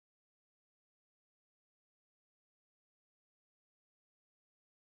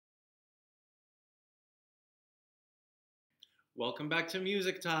Welcome back to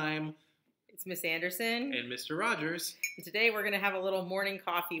Music Time. It's Miss Anderson. And Mr. Rogers. And today we're going to have a little morning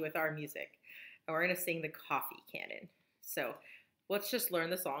coffee with our music. And we're going to sing the Coffee Canon. So let's just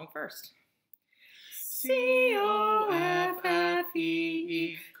learn the song first. C-O-F-F-E-E,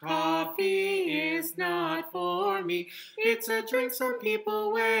 coffee is not for me. It's a drink some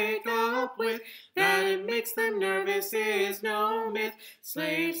people wake up with. That it makes them nervous is no myth.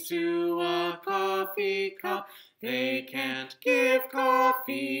 Slaves to a coffee cup, they can't give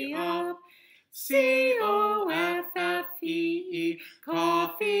coffee up. C-O-F-F-E-E,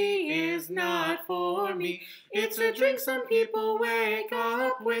 coffee is not for me. It's a drink some people wake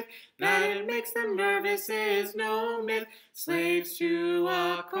up with. That it makes them nervous is no myth. Slaves to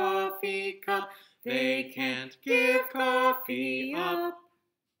a coffee cup, they can't give coffee up.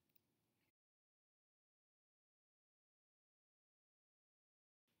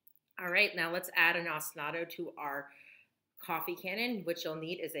 All right, now let's add an ostinato to our coffee canon. What you'll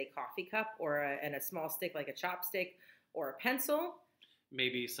need is a coffee cup and a small stick like a chopstick or a pencil.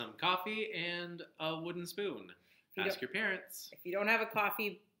 Maybe some coffee and a wooden spoon. Ask your parents. If you don't have a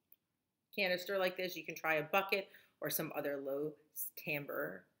coffee canister like this, you can try a bucket or some other low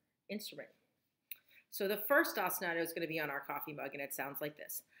timbre instrument. So the first ostinato is going to be on our coffee mug, and it sounds like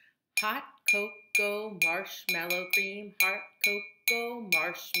this. Hot cocoa, marshmallow cream, hot cocoa,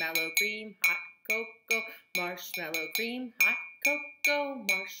 marshmallow cream, hot cocoa, marshmallow cream, hot cocoa,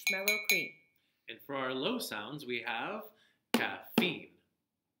 marshmallow cream. And for our low sounds, we have caffeine,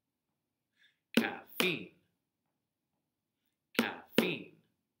 caffeine, caffeine,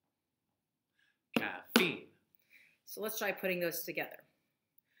 caffeine. So let's try putting those together.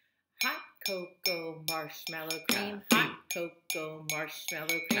 Hot cocoa, marshmallow cream, hot cocoa,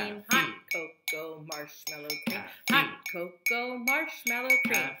 marshmallow cream, hot cocoa, marshmallow cream, hot cocoa, marshmallow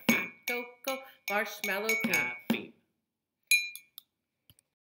cream, hot cocoa, marshmallow cream. Caffeine.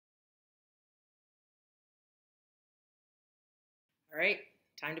 All right,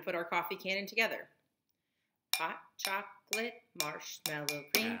 time to put our coffee canon together. Hot chocolate, marshmallow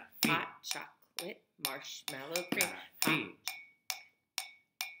cream, hot chocolate, marshmallow cream, hot.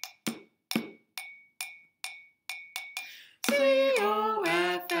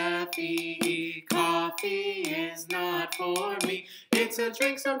 C-O-F-F-E-E, coffee is not for me. It's a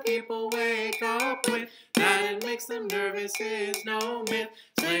drink some people wake up with. That it makes them nervous is no myth.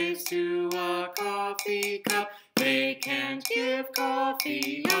 Slaves to a coffee cup, they can't give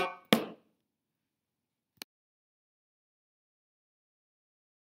coffee up.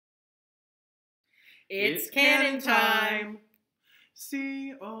 It's Canon time.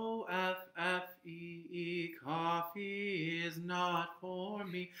 C-O-F-F-E-E, coffee is not for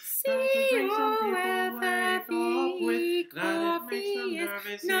me. C-O-F-F-E-E, coffee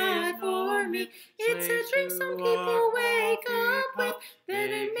is not for me. It's a drink some people wake up with. That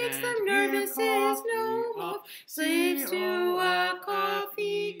it makes them nervous is no more. Slaves to a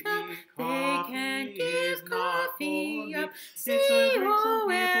coffee cup, they can't give coffee up. C-O-F-F-E-E,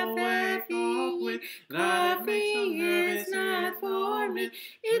 coffee is not for me.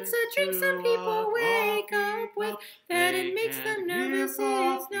 It's a drink some people wake up with. That it makes them nervous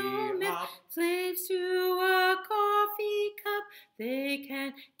is no myth. Slaves to a coffee cup, they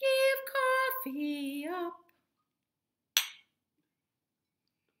can't give coffee up.